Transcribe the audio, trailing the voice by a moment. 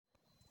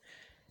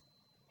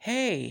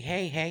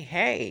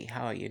Hey,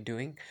 how are you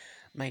doing?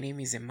 My name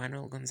is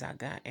Emmanuel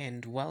Gonzaga,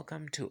 and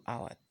welcome to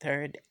our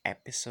third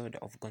episode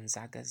of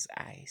Gonzaga's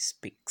Eye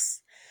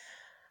Speaks.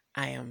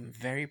 I am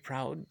very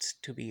proud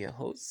to be your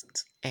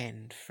host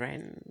and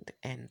friend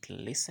and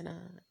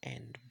listener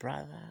and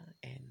brother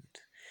and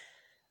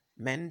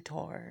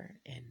mentor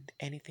and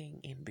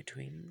anything in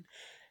between.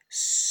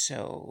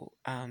 So,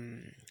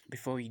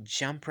 before we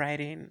jump right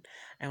in,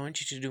 I want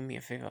you to do me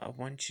a favor. I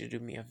want you to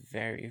do me a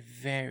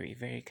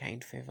very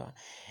kind favor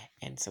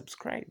and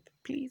subscribe.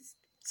 Please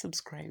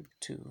subscribe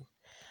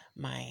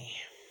my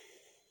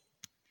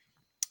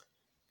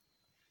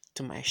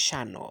my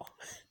channel.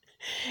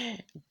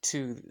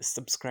 To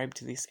subscribe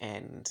to this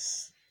and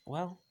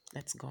well,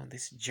 let's go on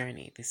this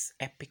journey, this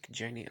epic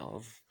journey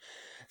of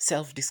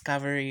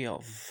self-discovery,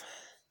 of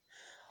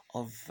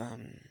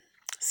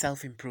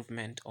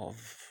self-improvement,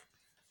 of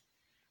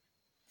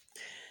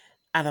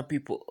other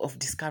people, of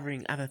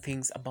discovering other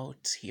things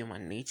about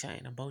human nature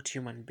and about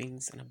human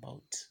beings and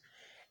about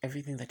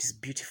everything that is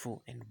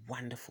beautiful and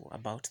wonderful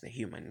about the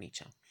human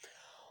nature.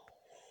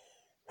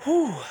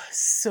 Whew.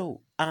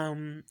 So,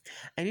 I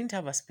didn't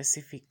have a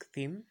specific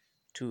theme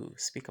to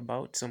speak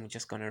about, so I'm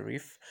just gonna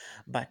riff.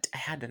 But I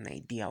had an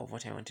idea of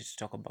what I wanted to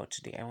talk about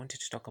today. I wanted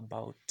to talk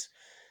about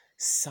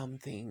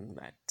something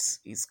that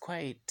is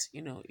quite,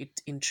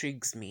 it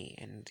intrigues me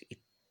and it,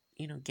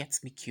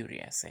 gets me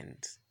curious.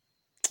 And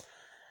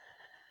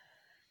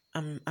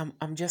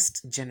I'm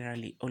just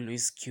generally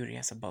always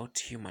curious about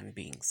human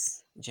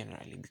beings,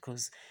 generally,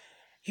 because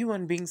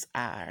human beings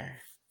are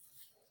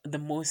the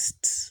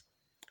most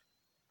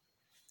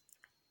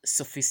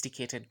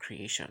sophisticated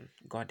creation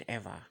God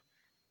ever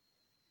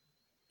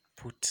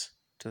put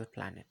to the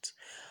planet.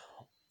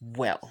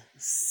 Well,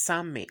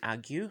 some may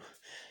argue,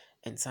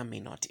 and some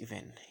may not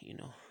even,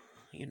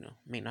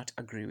 may not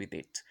agree with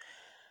it.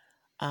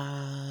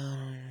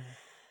 Um,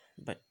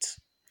 but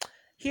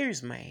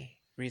here's my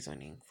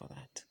reasoning for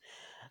that.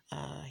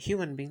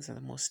 Human beings are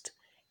the most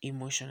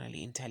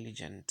emotionally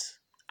intelligent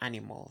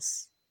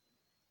animals,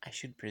 I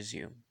should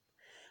presume.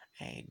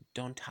 I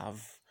don't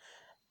have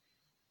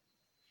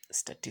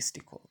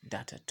statistical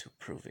data to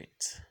prove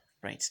it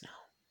right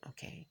now.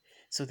 Okay,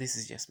 so this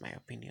is just my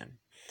opinion.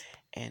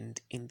 And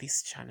in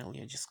this channel,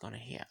 you're just gonna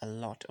hear a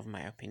lot of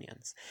my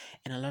opinions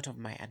and a lot of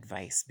my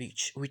advice,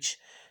 which,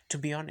 to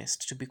be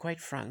honest, to be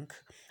quite frank,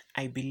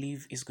 I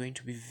believe is going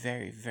to be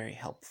very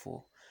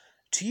helpful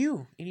to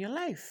you in your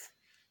life.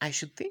 I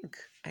should think.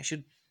 I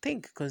should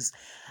think because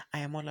I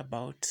am all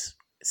about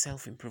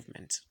self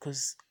improvement.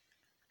 Because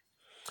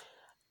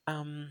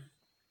um,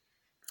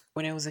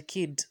 when I was a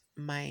kid,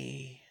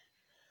 my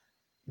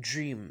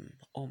dream,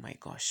 oh my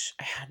gosh,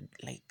 I had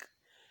like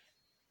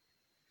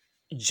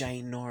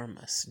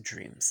ginormous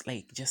dreams,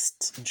 like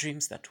just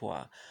dreams that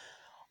were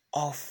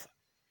off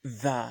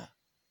the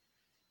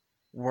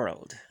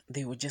world.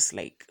 They were just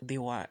like, they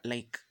were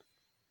like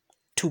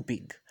too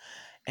big.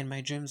 And my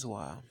dreams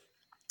were,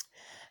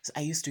 so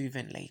I used to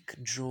even like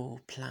draw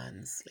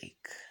plans,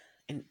 like,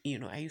 and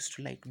I used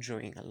to like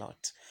drawing a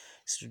lot.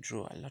 I used to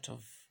draw a lot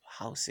of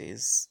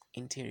houses,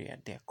 interior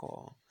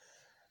decor,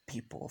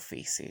 people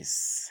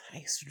faces. I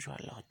used to draw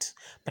a lot,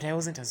 but I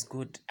wasn't as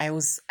good. I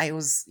was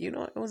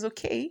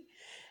okay.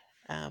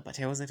 But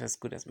I wasn't as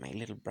good as my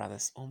little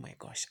brothers. Oh my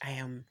gosh, I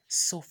am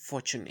so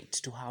fortunate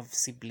to have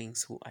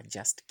siblings who are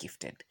just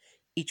gifted.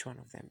 Each one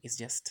of them is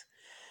just,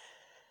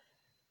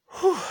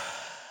 whew,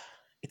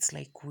 it's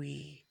like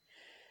we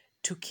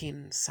took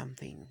in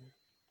something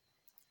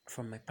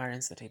from my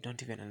parents that I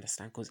don't even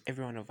understand because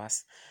every one of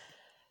us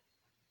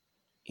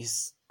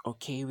is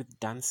okay with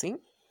dancing.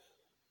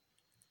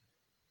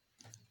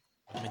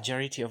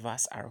 Majority of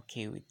us are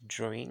okay with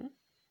drawing.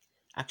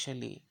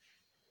 Actually,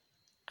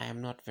 I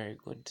am not very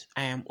good.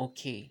 I am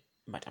okay,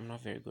 but I'm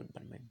not very good.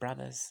 But my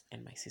brothers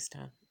and my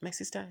sister,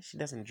 she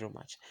doesn't draw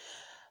much,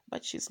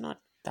 but she's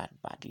not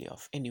that badly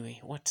off. Anyway,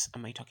 what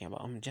am I talking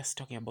about? I'm just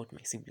talking about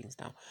my siblings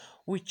now,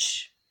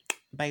 which,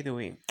 by the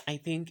way, I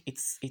think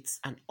it's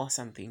an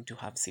awesome thing to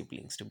have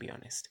siblings. To be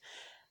honest,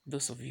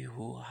 those of you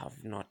who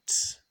have not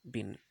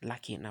been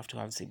lucky enough to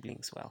have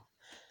siblings, well,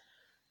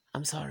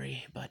 I'm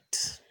sorry,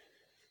 but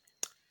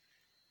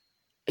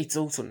it's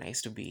also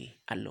nice to be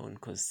alone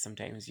because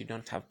sometimes you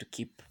don't have to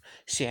keep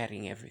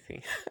sharing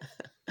everything.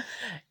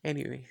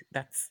 Anyway,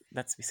 that's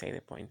beside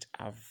the point.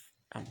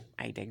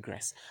 I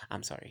digress.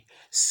 I'm sorry.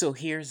 So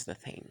here's the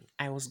thing.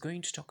 I was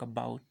going to talk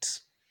about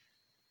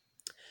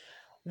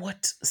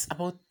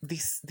about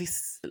this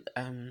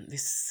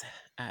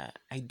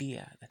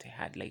idea that I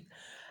had, like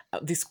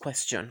this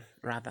question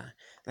rather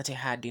that I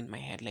had in my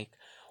head, like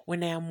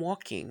when I am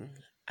walking,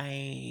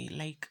 I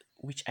like,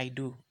 which I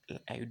do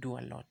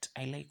a lot.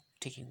 I like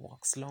taking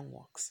walks, long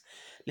walks,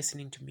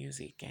 listening to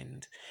music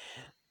and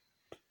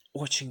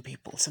watching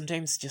people.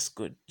 Sometimes just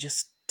good.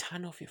 Just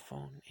turn off your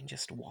phone and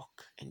just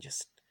walk and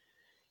just,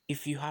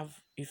 if you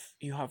have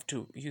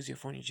to use your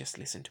phone, you just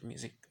listen to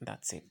music.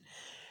 That's it.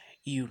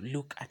 You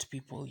look at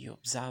people, you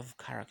observe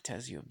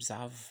characters, you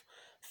observe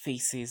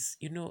faces.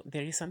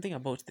 There is something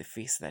about the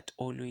face that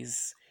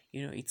always,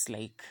 it's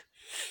like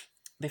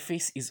the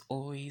face is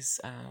always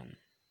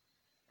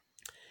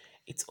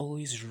it's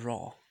always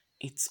raw.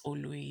 It's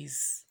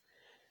always,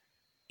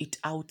 it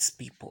outs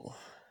people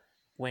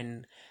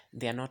when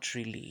they're not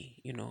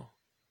really,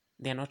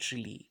 they're not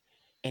really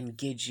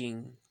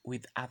engaging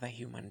with other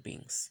human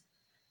beings.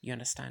 You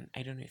understand?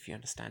 I don't know if you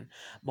understand.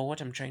 But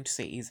what I'm trying to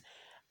say is,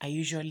 I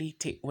usually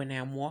take, when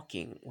I'm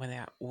walking,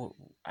 when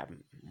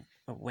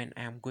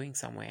I'm going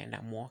somewhere and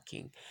I'm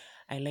walking,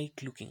 I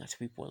like looking at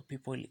people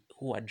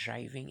who are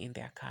driving in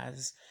their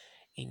cars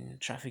in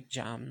traffic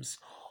jams,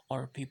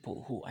 or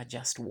people who are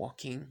just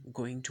walking,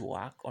 going to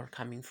work or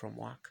coming from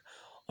work,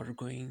 or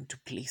going to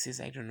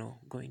places, I don't know,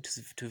 going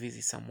to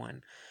visit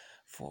someone,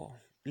 for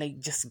like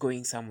just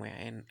going somewhere,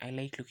 and I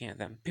like looking at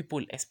them.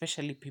 People,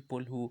 especially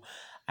people who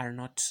are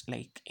not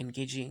like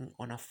engaging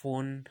on a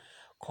phone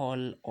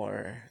call,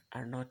 or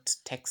are not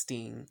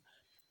texting,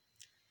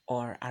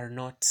 or are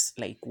not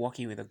like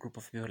walking with a group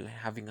of people and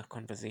having a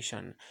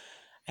conversation.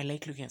 I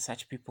like looking at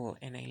such people,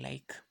 and I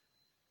like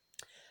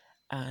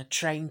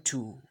trying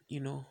to,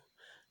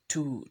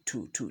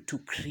 to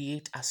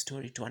create a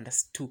story, to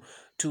understand,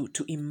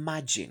 to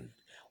imagine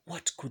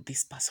what could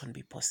this person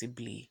be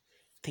possibly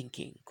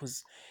thinking.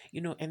 Because,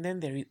 and then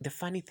the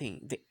funny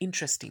thing, the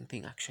interesting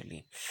thing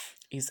actually,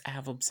 is I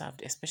have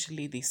observed,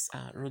 especially these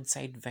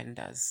roadside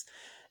vendors,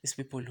 these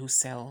people who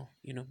sell,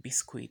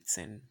 biscuits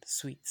and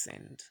sweets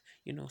and,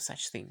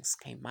 such things,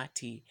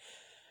 kaimati.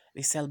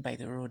 They sell by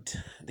the road.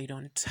 They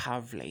don't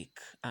have like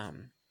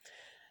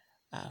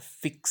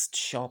fixed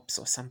shops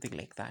or something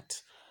like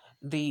that.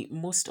 They,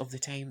 most of the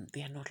time,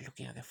 they are not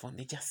looking at the phone,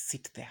 they just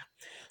sit there.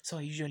 So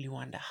I usually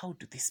wonder, how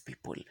do these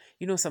people,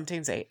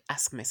 sometimes I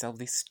ask myself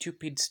this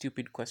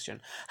stupid question: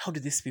 how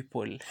do these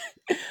people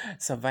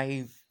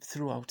survive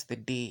throughout the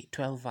day,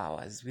 12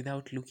 hours,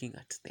 without looking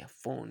at their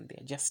phone?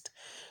 They're just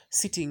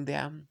sitting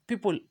there.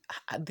 People,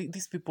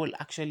 these people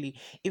actually,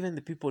 even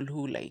the people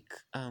who like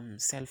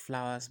sell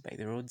flowers by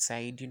the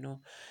roadside,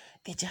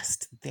 they're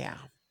just there,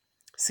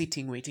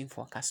 sitting, waiting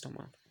for a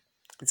customer.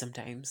 And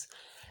sometimes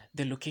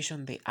the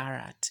location they are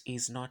at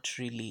is not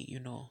really,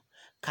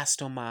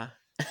 customer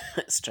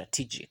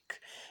strategic.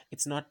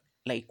 It's not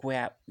like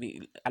where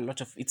a lot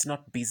of, it's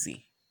not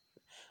busy.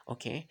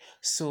 Okay.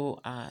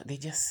 So they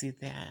just sit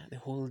there the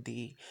whole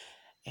day,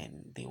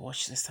 and they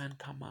watch the sun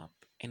come up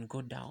and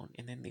go down,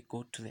 and then they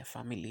go to their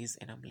families.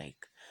 And I'm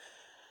like,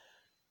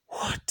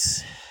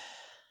 what?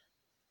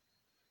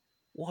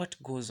 What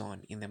goes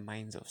on in the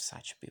minds of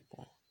such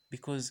people?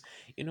 Because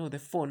the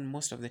phone,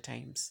 most of the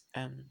times,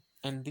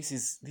 and this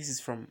is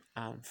from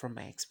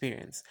my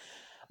experience,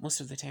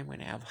 most of the time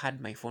when I have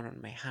had my phone on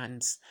my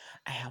hands,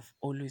 I have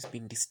always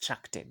been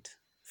distracted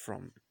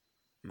from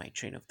my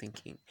train of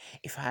thinking.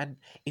 If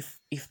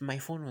my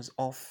phone was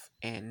off,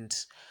 and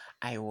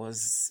I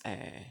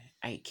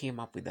came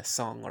up with a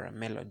song or a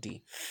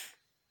melody,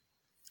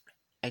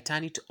 I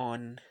turn it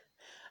on,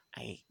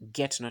 I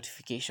get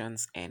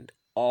notifications, and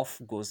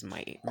off goes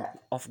my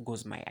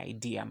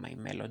idea, my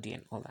melody,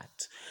 and all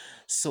that.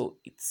 So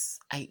it's,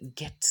 I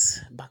get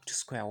back to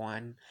square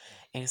one,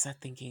 and I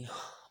start thinking,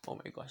 oh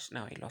my gosh,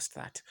 now I lost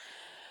that.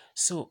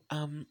 So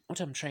what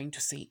I'm trying to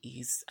say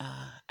is,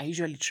 I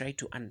usually try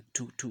to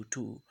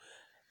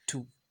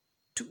to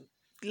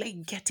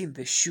like get in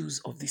the shoes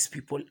of these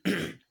people.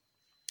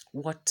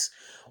 what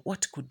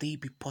what could they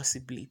be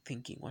possibly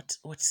thinking? What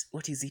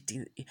is it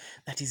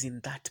that is in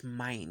that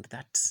mind,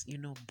 that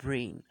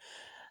brain?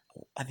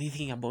 Are they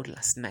thinking about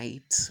last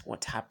night,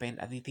 what happened?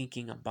 Are they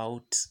thinking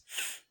about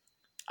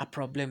a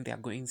problem they are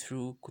going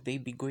through? Could they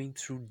be going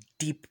through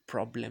deep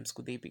problems?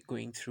 Could they be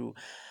going through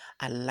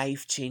a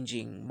life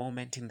changing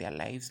moment in their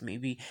lives?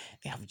 Maybe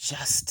they have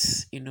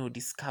just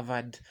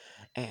discovered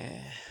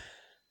uh,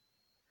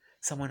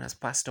 someone has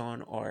passed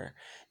on, or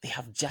they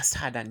have just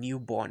had a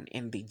newborn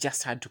and they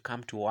just had to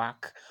come to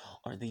work,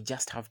 or they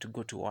just have to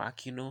go to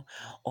work,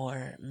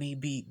 or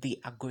maybe they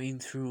are going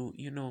through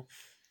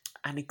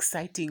an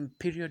exciting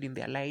period in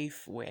their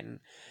life, when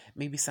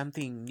maybe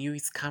something new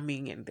is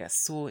coming and they're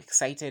so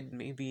excited,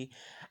 maybe,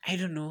 I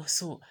don't know.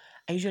 So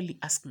I usually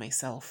ask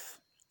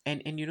myself,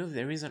 and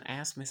the reason I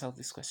ask myself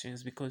this question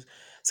is because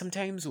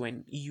sometimes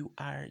when you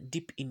are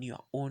deep in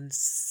your own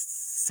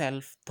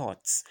self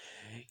thoughts,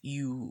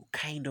 you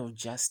kind of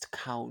just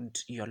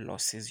count your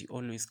losses. You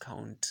always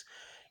count,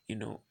 you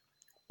know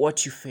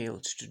what you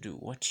failed to do,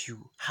 what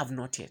you have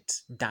not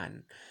yet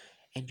done,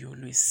 and you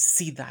always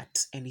see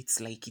that, and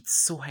it's like it's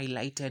so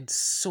highlighted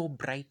so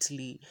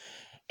brightly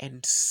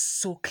and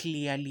so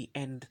clearly,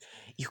 and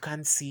you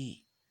can't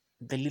see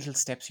the little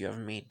steps you have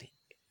made.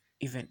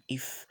 Even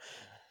if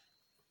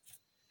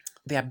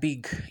they are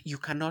big, you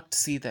cannot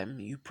see them.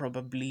 You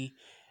probably,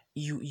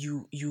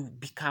 you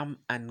become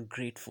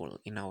ungrateful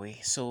in a way.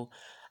 So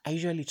I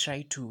usually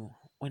try to,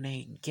 when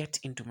I get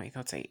into my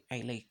thoughts,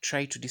 I like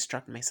try to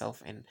distract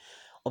myself and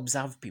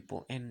observe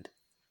people. And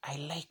I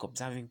like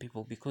observing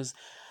people because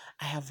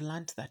I have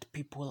learned that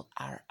people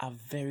are a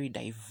very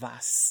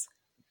diverse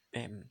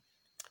um,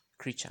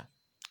 creature.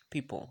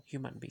 People,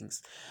 human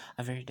beings,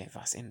 are very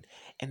diverse, and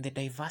the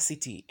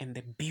diversity and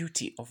the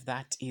beauty of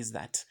that is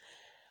that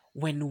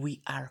when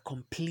we are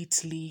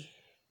completely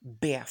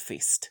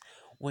barefaced,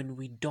 when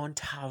we don't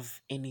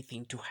have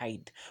anything to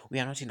hide, we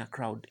are not in a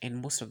crowd.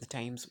 And most of the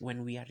times,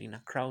 when we are in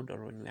a crowd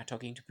or when we are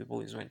talking to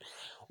people, is when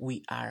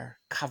we are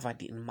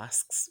covered in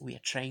masks. We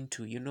are trying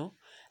to,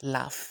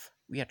 laugh.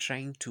 We are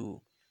trying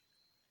to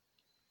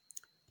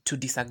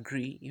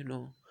disagree,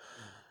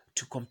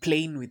 to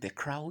complain with the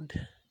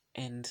crowd.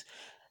 And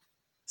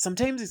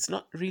sometimes it's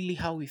not really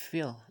how we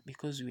feel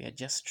because we are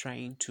just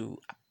trying to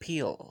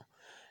appeal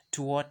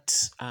to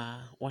what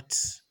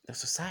the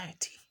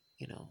society,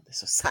 the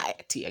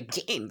society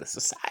again, the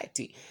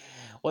society,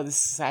 what the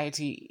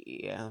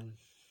society,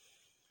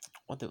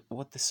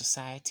 what the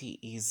society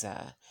is,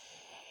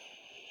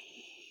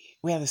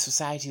 where the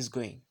society is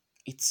going.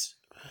 It's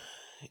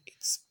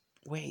it's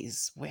where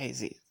is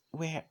it,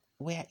 where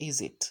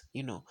is it,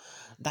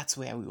 that's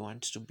where we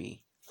want to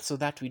be, so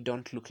that we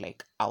don't look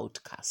like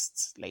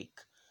outcasts,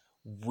 like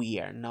we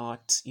are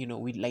not, we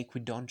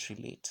don't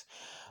relate.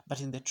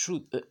 But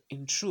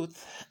in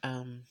truth,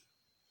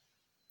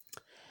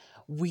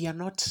 we are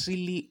not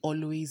really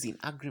always in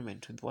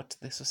agreement with what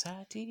the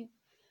society,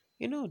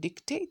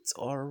 dictates,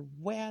 or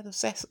where the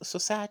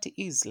society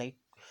is. Like,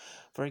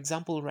 for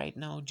example, right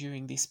now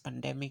during this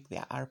pandemic,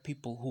 there are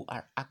people who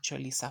are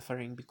actually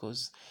suffering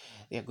because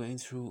they are going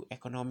through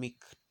economic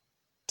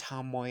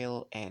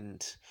turmoil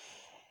and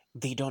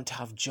they don't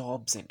have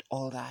jobs and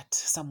all that.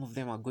 Some of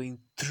them are going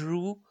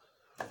through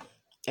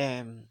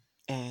um,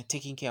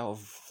 taking care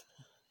of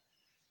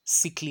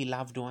sickly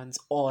loved ones,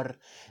 or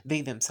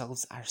they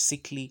themselves are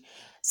sickly.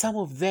 Some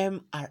of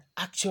them are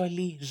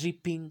actually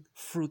reaping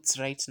fruits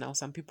right now.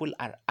 Some people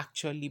are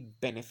actually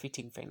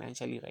benefiting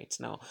financially right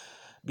now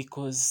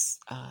because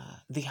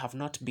they have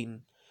not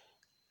been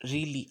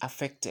really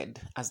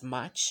affected as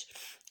much.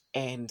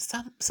 And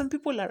some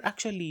people are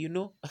actually,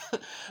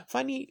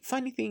 funny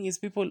thing is,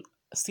 people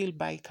still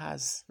buy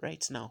cars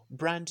right now,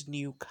 brand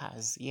new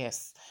cars.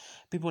 Yes,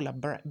 people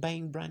are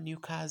buying brand new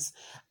cars.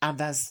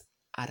 Others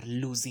are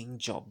losing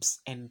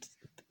jobs. And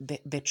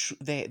that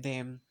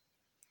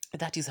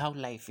is how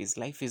life is.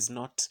 Life is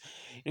not,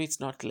 it's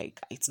not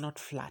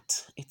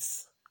flat.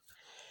 It's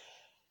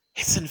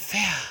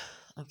unfair.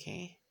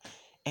 Okay.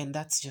 And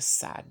that's just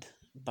sad.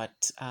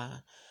 But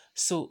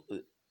so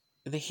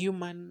the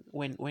human,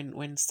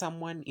 when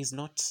someone is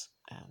not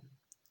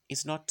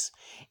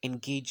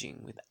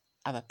engaging with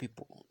other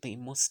people, they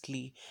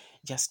mostly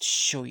just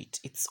show it.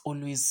 It's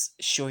always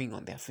showing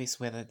on their face,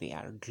 whether they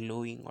are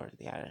glowing or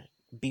they are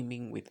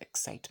beaming with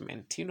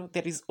excitement.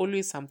 There is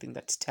always something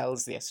that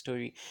tells their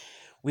story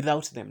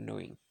without them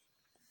knowing.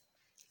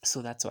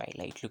 So that's why I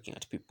like looking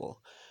at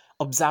people,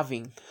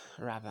 observing,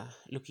 rather.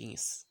 Looking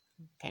is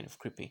kind of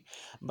creepy,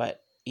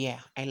 but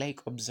yeah, I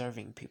like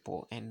observing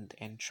people and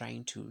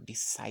trying to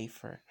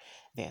decipher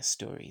their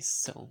stories.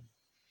 So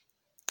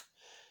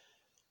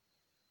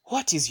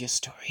what is your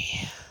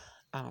story?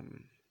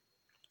 um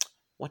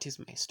what is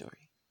my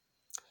story?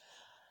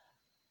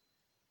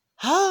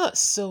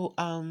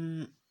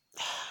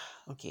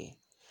 Okay.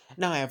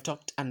 Now I have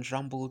talked and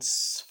rambled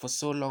for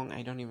so long.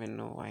 I don't even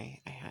know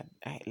why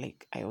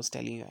I was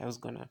telling you, I was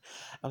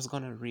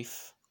gonna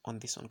riff on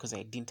this one because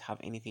I didn't have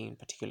anything in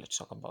particular to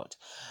talk about.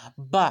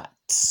 But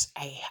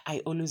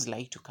I always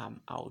like to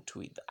come out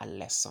with a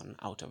lesson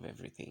out of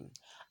everything.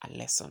 A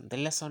lesson. The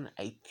lesson,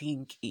 I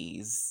think,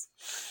 is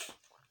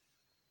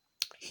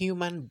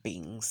human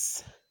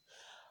beings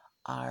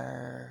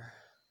are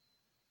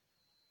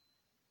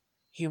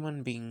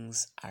human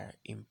beings are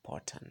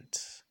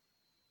important,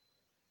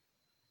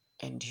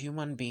 and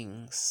human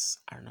beings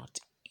are not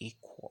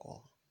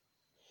equal,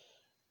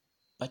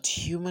 but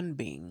human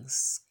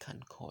beings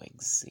can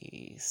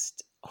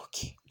coexist.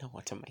 Okay, now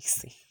what am I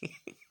saying?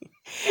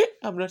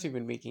 I'm not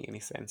even making any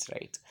sense,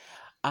 right?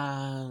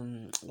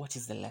 What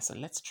is the lesson?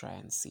 Let's try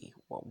and see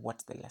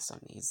what the lesson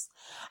is.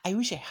 I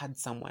wish I had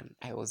someone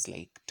I was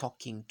like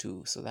talking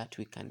to so that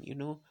we can,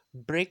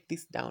 break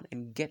this down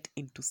and get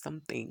into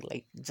something,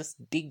 like just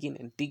dig in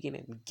and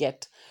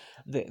get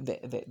the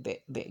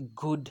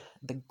good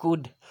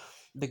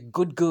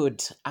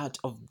out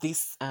of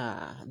this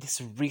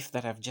riff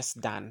that I've just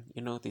done.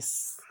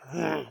 This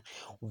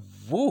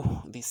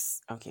woo,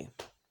 this okay.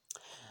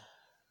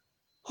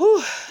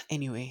 Whew.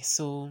 Anyway,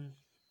 so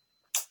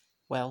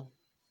well,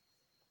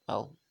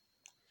 well,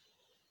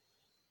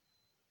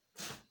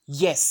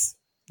 yes,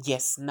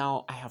 yes.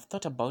 Now I have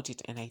thought about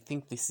it, and I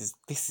think this is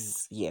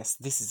yes,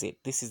 this is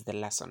it. This is the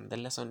lesson. The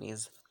lesson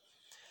is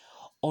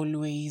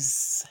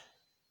always,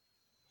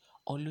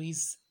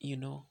 always,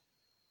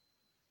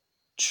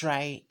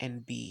 try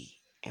and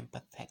be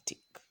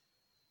empathetic.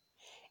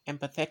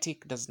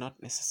 Empathetic does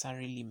not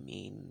necessarily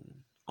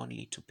mean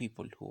only to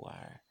people who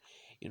are,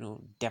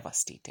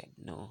 devastated.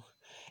 No,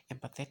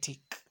 empathetic.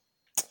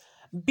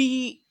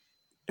 Be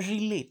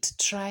relate.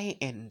 Try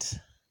and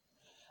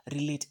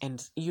relate,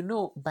 and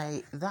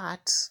by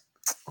that,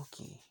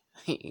 okay.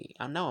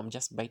 And now I'm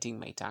just biting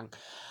my tongue.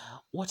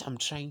 What I'm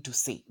trying to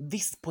say,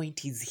 this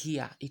point is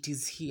here. It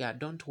is here.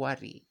 Don't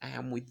worry. I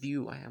am with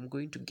you. I am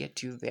going to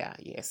get you there.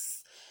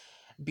 Yes.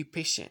 Be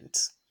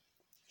patient.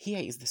 Here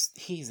is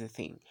the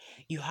thing.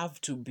 You have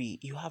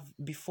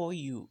before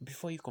you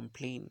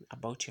complain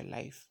about your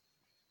life,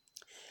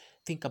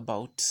 think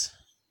about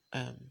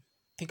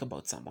think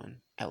about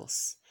someone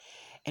else.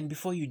 And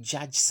before you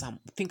judge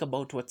think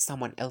about what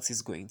someone else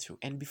is going through.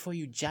 And before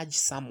you judge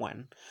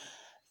someone,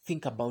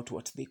 think about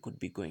what they could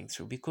be going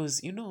through.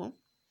 Because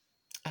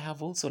I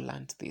have also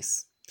learned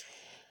this.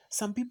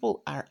 Some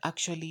people are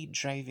actually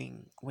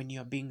driving when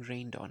you're being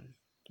rained on.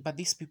 But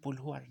these people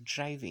who are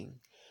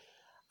driving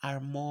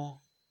are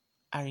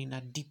are in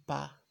a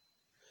deeper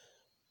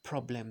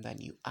problem than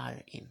you are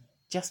in.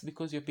 Just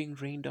because you're being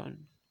rained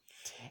on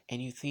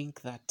and you think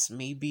that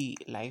maybe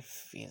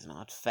life is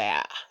not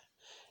fair.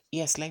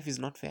 Yes, life is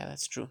not fair,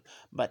 that's true.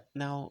 But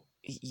now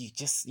you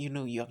just, you're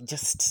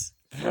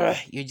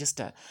just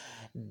a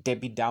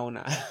Debbie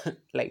Downer,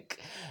 like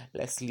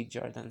Leslie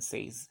Jordan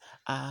says.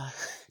 Uh,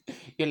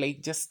 you're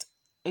like just,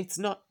 it's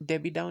not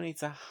Debbie Downer,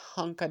 it's a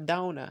hunker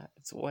downer,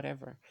 it's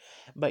whatever.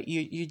 But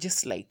you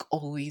just like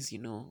always,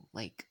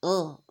 like,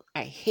 oh,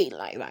 I hate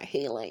life, I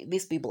hate life.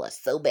 These people are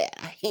so bad.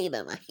 I hate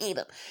them, I hate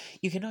them.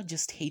 You cannot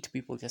just hate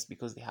people just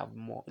because they have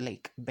more,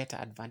 like, better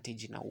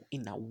advantage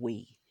in a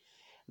way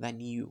than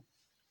you.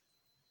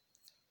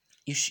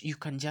 You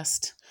can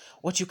just,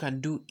 what you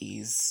can do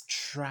is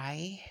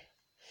try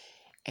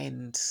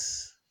and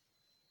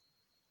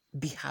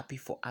be happy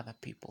for other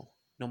people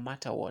no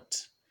matter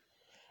what.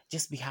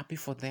 Just be happy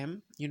for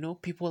them.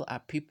 People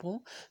are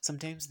people.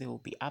 Sometimes they will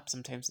be up,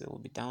 sometimes they will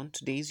be down.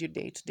 Today is your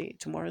day,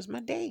 tomorrow is my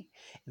day,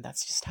 and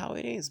that's just how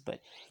it is.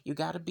 But you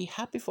got to be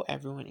happy for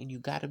everyone, and you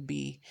got to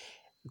be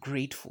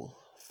grateful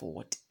for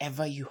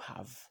whatever you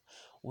have,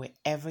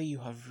 wherever you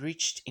have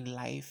reached in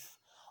life.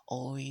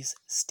 Always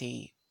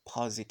stay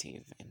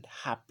positive and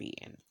happy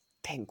and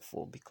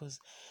thankful, because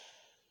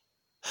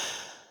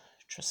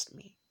trust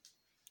me,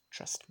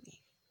 trust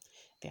me,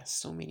 there are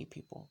so many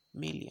people,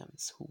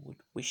 millions, who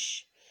would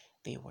wish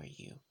they were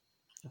you.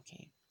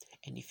 Okay?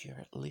 And if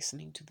you're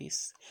listening to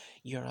this,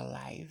 you're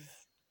alive.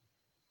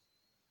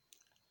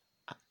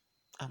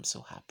 I'm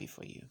so happy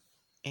for you.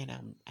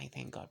 And I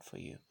thank God for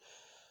you.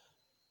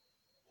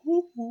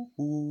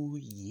 Ooh,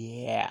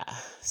 yeah.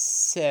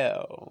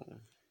 So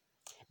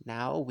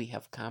now we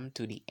have come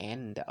to the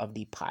end of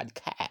the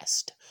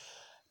podcast.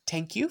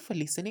 Thank you for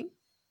listening,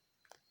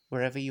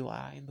 wherever you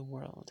are in the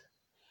world.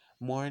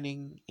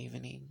 Morning,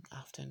 evening,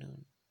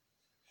 afternoon.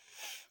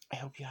 I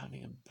hope you're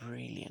having a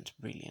brilliant,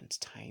 brilliant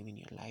time in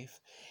your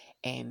life.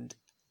 And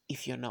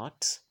if you're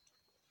not,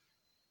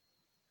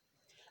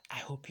 I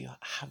hope you're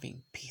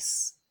having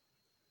peace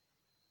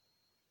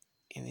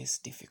in these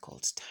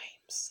difficult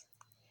times.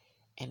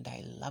 And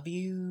I love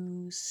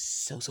you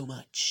so, so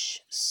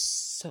much.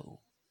 So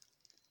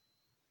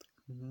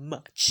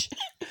much.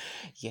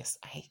 Yes,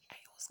 I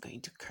was going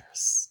to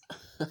curse.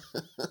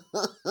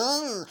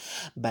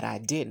 But I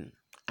didn't.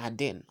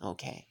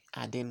 Okay?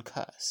 I didn't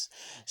curse.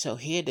 So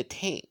here the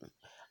thing.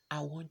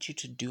 I want you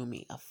to do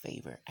me a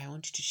favor. I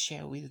want you to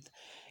share with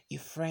your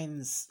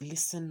friends,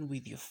 listen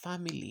with your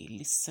family,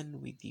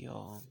 listen with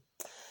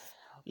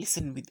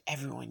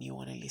everyone you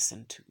want to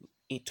listen to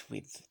it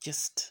with.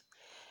 Just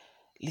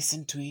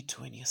listen to it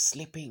when you're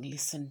sleeping,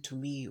 listen to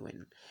me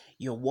when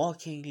you're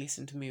walking,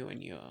 listen to me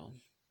when you're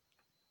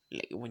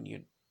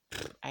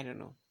I don't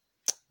know.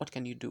 What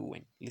can you do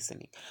when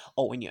listening?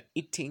 Or when you're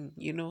eating,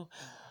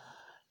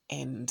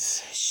 and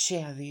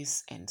share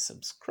this and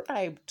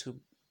subscribe,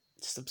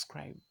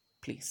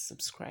 please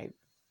subscribe.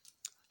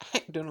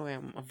 I don't know why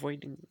I'm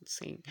avoiding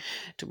saying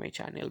to my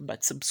channel,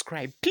 but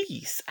subscribe,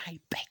 please.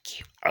 I beg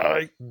you.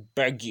 I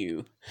beg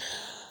you.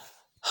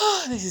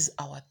 This is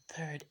our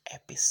third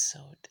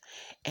episode,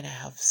 and I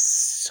have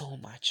so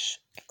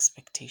much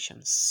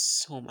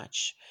expectations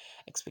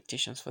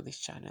for this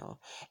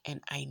channel.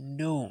 And I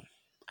know,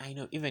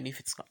 even if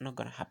it's not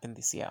going to happen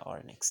this year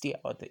or next year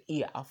or the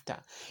year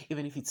after,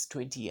 even if it's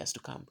 20 years to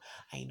come,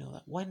 I know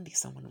that one day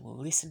someone will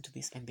listen to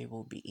this and they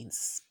will be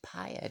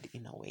inspired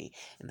in a way.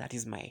 And that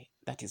is my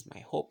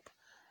hope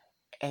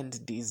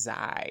and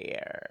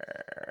desire.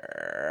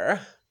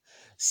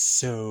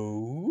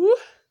 So,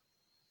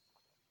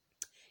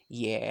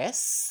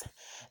 yes,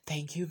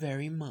 thank you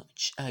very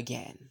much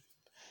again.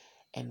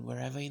 And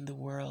wherever you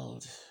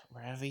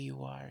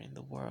are in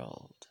the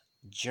world,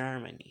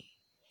 Germany,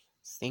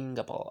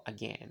 Singapore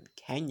again,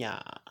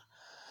 Kenya,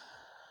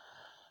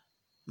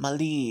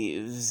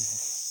 Maldives,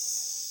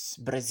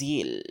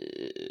 Brazil,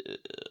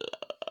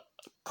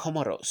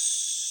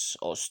 Comoros,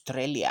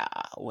 Australia,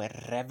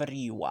 wherever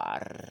you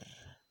are,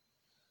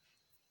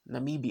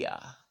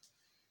 Namibia,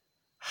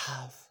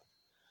 have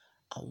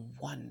a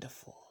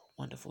wonderful,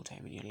 wonderful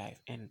time in your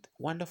life. And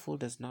wonderful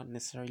does not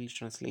necessarily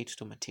translate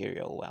to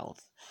material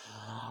wealth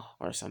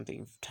or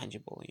something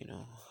tangible,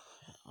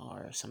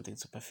 or something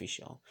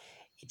superficial.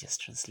 It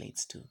just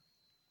translates to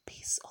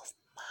peace of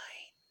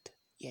mind.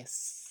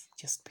 Yes,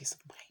 just peace of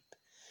mind.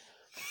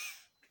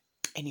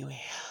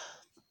 Anyway,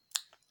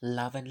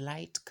 love and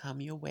light come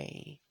your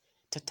way.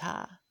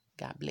 Ta-ta.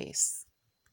 God bless.